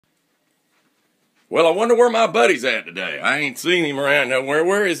Well, I wonder where my buddy's at today. I ain't seen him around nowhere.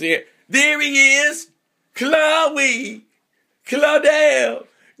 Where is he at? There he is. Clawdell.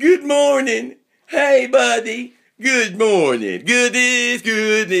 Good morning. Hey, buddy. Good morning. Goodness.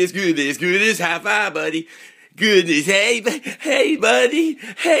 High five, buddy. Goodness. Hey, buddy.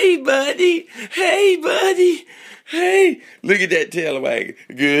 Hey, buddy. Hey, look at that tail wag.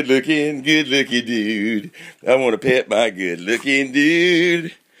 Good looking dude. I want to pet my good looking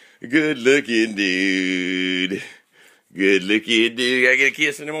dude. Good looking dude. I get a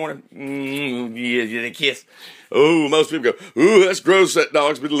kiss in the morning. Yeah, get a kiss. Oh, most people go, ooh, that's gross. That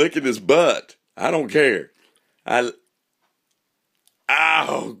dog's been licking his butt. I don't care.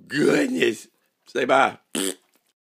 Oh, goodness. Say bye.